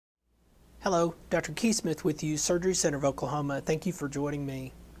Hello, Dr. Keysmith with you, Surgery Center of Oklahoma. Thank you for joining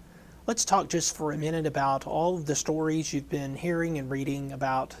me. Let's talk just for a minute about all of the stories you've been hearing and reading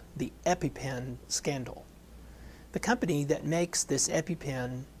about the EpiPen scandal. The company that makes this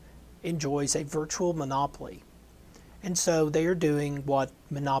EpiPen enjoys a virtual monopoly. And so they are doing what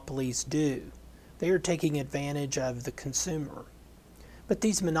monopolies do. They are taking advantage of the consumer. But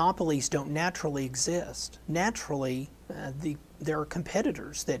these monopolies don't naturally exist. Naturally, there are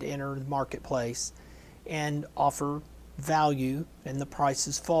competitors that enter the marketplace and offer value, and the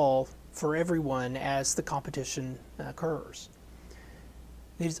prices fall for everyone as the competition occurs.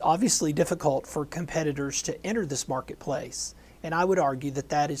 It is obviously difficult for competitors to enter this marketplace, and I would argue that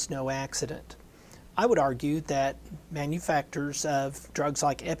that is no accident. I would argue that manufacturers of drugs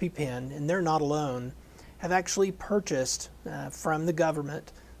like EpiPen, and they're not alone, have actually purchased from the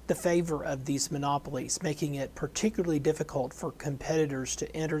government the favor of these monopolies, making it particularly difficult for competitors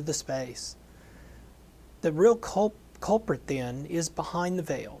to enter the space. The real culprit then is behind the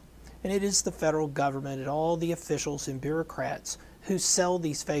veil, and it is the federal government and all the officials and bureaucrats who sell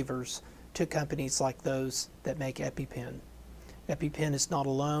these favors to companies like those that make EpiPen. EpiPen is not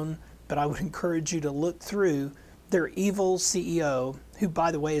alone, but I would encourage you to look through their evil CEO, who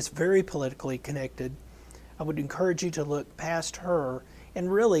by the way is very politically connected. I would encourage you to look past her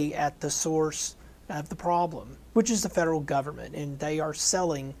and really at the source of the problem, which is the federal government, and they are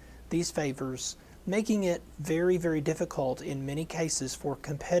selling these favors, making it very, very difficult in many cases for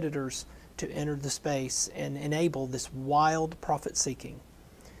competitors to enter the space and enable this wild profit seeking.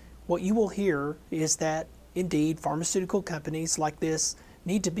 What you will hear is that indeed pharmaceutical companies like this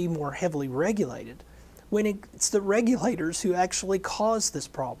need to be more heavily regulated, when it's the regulators who actually cause this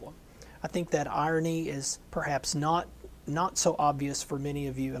problem. I think that irony is perhaps not so obvious for many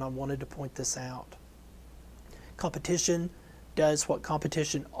of you, and I wanted to point this out. Competition does what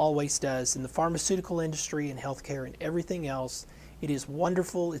competition always does in the pharmaceutical industry and healthcare and everything else. It is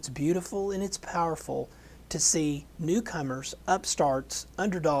wonderful, it's beautiful, and it's powerful to see newcomers, upstarts,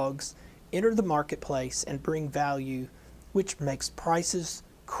 underdogs enter the marketplace and bring value, which makes prices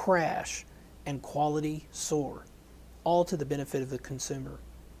crash and quality soar, all to the benefit of the consumer.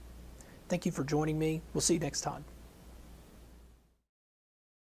 Thank you for joining me. We'll see you next time.